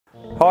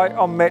Hi,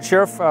 I'm Matt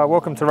Sherriff.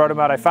 Welcome to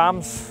Rotomato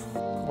Farms.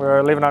 We're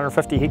a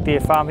 1150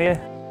 hectare farm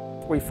here.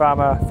 We farm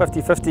a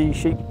 50-50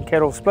 sheep and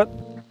cattle split.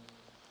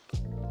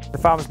 The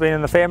farm's been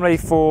in the family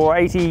for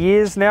 80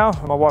 years now.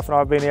 My wife and I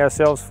have been here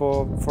ourselves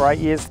for 8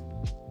 years.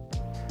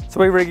 So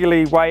we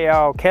regularly weigh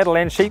our cattle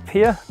and sheep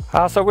here.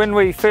 So when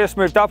we first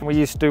moved up, we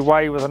used to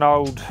weigh with an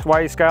old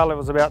weigh scale that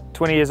was about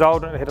 20 years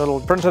old, and it had a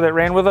little printer that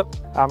ran with it.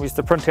 We used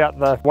to print out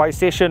the weigh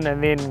session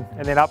and then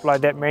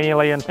upload that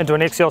manually into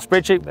an Excel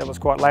spreadsheet. That was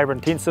quite labour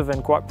intensive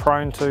and quite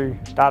prone to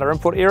data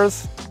input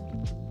errors.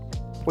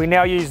 We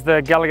now use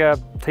the Gallagher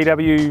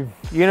TW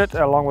unit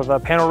along with a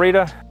panel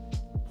reader.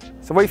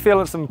 So we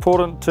feel it's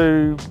important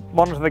to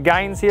monitor the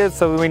gains here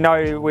so we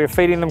know we're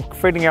feeding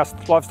our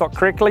livestock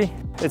correctly.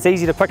 It's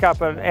easy to pick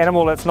up an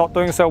animal that's not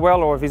doing so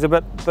well, or if he's a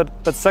bit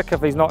sick,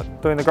 if he's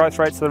not doing the growth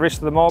rates of the rest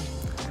of the mob.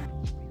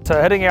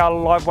 So hitting our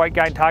live weight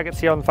gain targets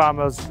here on the farm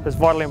is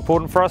vitally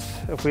important for us.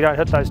 If we don't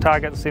hit those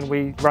targets, then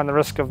we run the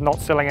risk of not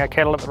selling our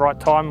cattle at the right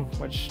time,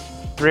 which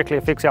directly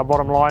affects our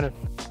bottom line.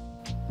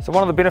 So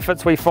one of the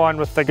benefits we find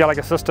with the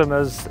Gallagher system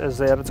is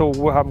that it's all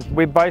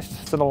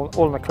web-based, it's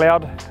all in the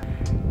cloud.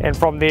 And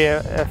from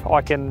there, if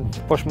I can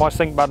push my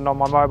sync button on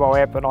my mobile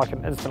app and I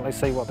can instantly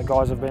see what the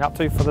guys have been up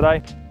to for the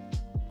day.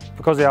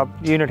 Because our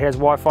unit has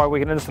Wi-Fi, we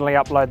can instantly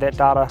upload that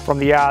data from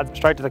the yard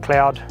straight to the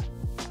cloud.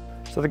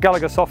 So the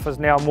Gallagher software is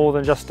now more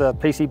than just a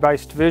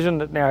PC-based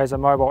version, it now has a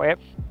mobile app.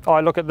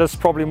 I look at this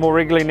probably more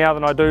regularly now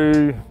than I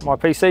do my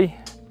PC.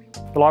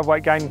 The live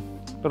weight gain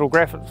little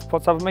graph it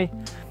puts up at me.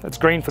 It's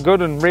green for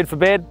good and red for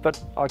bad,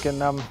 but I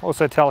can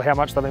also tell how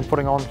much they've been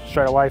putting on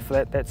straight away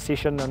for that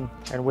session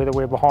and whether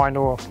we're behind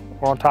or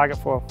on target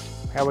for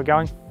how we're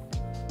going.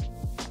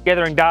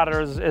 Gathering data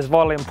is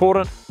vitally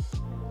important.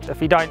 If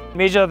you don't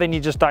measure, then you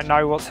just don't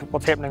know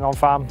what's happening on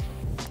farm.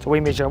 So we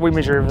measure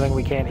everything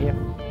we can here.